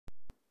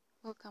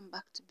Welcome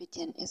back to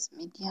BTNS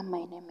Media. My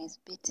name is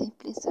Betty.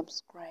 Please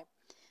subscribe.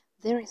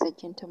 There is a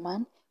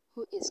gentleman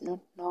who is not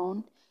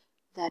known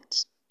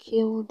that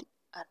killed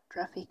a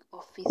traffic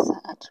officer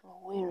at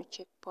Luweero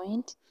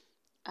checkpoint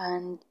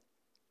and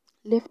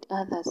left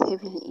others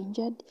heavily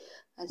injured,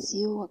 as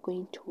you are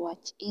going to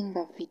watch in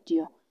the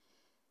video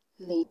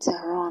later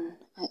on.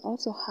 I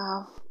also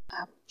have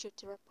a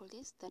Chotera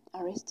police that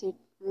arrested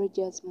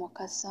Rogers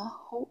Mokasa,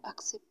 who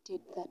accepted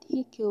that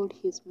he killed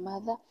his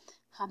mother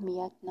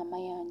Hamiat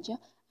Namayanja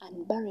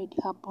and buried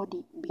her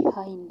body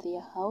behind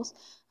their house,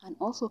 and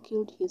also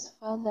killed his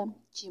father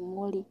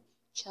Chimuli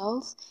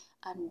Charles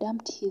and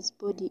dumped his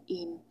body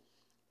in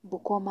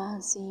Bukoma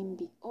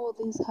Nsimbi. All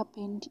this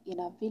happened in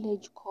a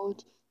village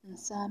called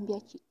Nsambya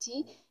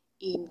Kiti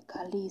in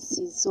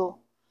Kalisizo.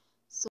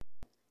 So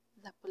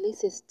the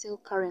police is still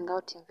carrying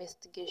out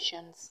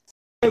investigations.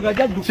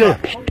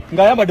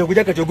 Ngayambadde ku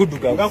jacket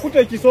ogudduka ngakuta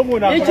ekisomo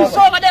na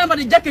ekisomo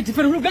badayambadde jacket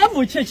fe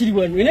lugambo ki ekiri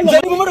wano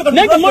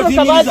nenga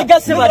motoka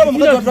bazigase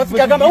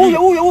bagamba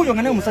uyo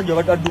ngane omusajja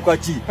badduka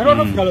ki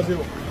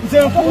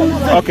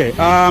Okay,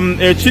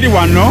 ekiri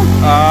wano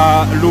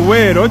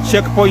Luweero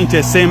checkpoint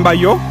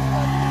esembayo,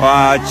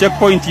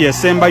 checkpoint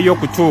esembayo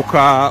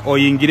kutuuka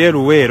oyingire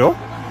Luweero.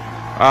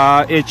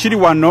 Ekiri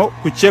wano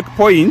ku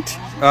checkpoint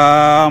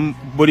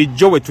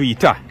bulijjo we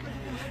tuyita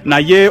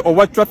naye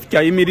owa traffic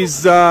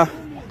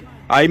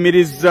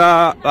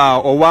ayimiriza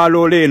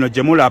owalole eno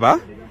gye mulaba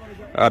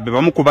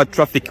bebamu kuba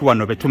traffic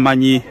wano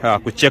betumanyi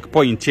ku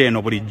checkpoint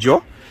eno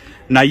bulijjo,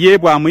 naye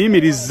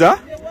bwamuyimiriza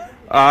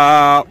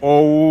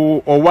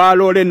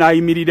owalole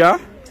n'ayimirira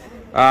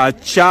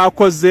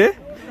kyakoze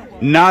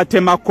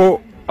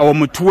n'atemako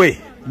omutwe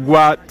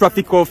gwa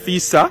traffic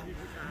officer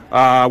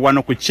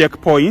wano ku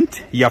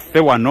checkpoint yaffe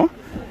wano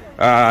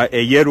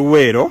ey'e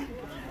Luweero.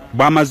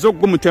 Bw'amaze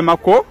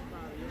okugumutemako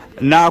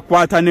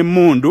n'akwata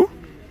n'emmundu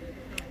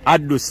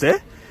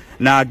adduse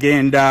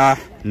n'agenda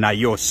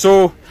nayo.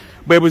 So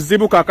bwe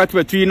buzibu kakati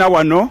bwe tuyina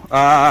wano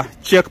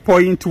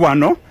checkpoint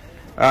wano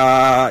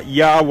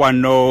ya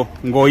wano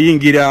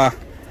ng'oyingira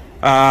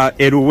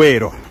e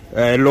Luweero.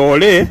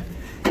 Loole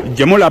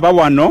gye mulaba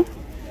wano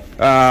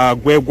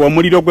gwe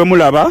omuliro gwe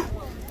mulaba,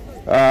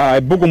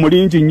 ebbugu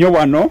mulingi nnyo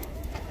wano,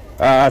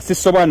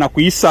 sisobola na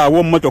kuyisaawo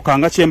emmotoka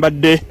nga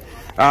kyembadde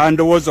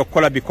ndowooza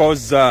okukola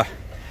because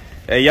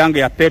eyange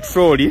ya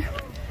petroli,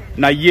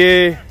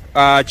 naye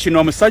kino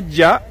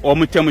omusajja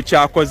omutemu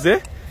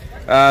kyakoze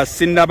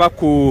sinnaba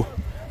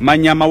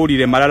kumanya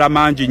mawulire malala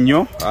mangi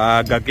nnyo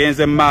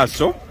gagenze mu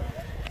maaso,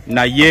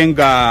 naye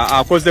nga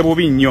akoze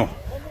bubi nnyo.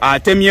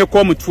 Atemyeko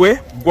omutwe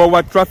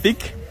gw'owa traffic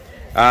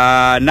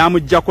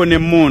n'amuggyako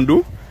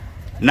n'emmundu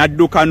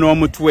n'adduka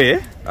n'omutwe,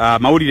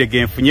 mawulire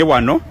genfunye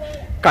wano.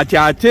 Kati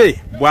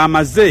ate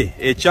bw'amaze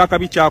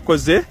ekyakabi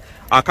kyakoze,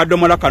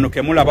 akadomola kano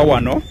ke mulaba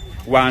wano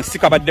wansi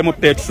kabaddemu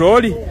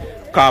petroli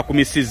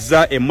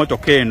kakumisizza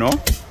emmotoka eno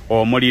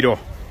omuliro,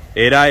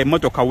 era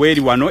emmotoka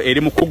weeri wano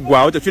eri mu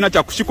kuggwawo. Tetulina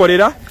kya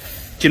kukikolera,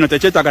 kino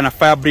tekyetaaga na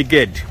fire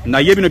brigade,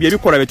 naye bino bye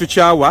bikola bye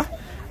tukyawa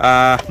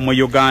mu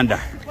Uganda.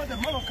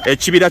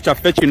 Ekibira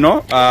kyaffe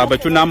kino bwe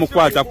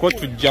tunaamukwatako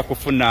tujja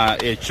kufuna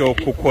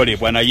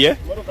ekyokukolebwa, naye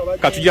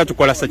katujja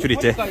tukola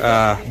security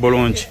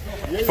bulungi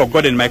for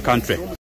God and my country.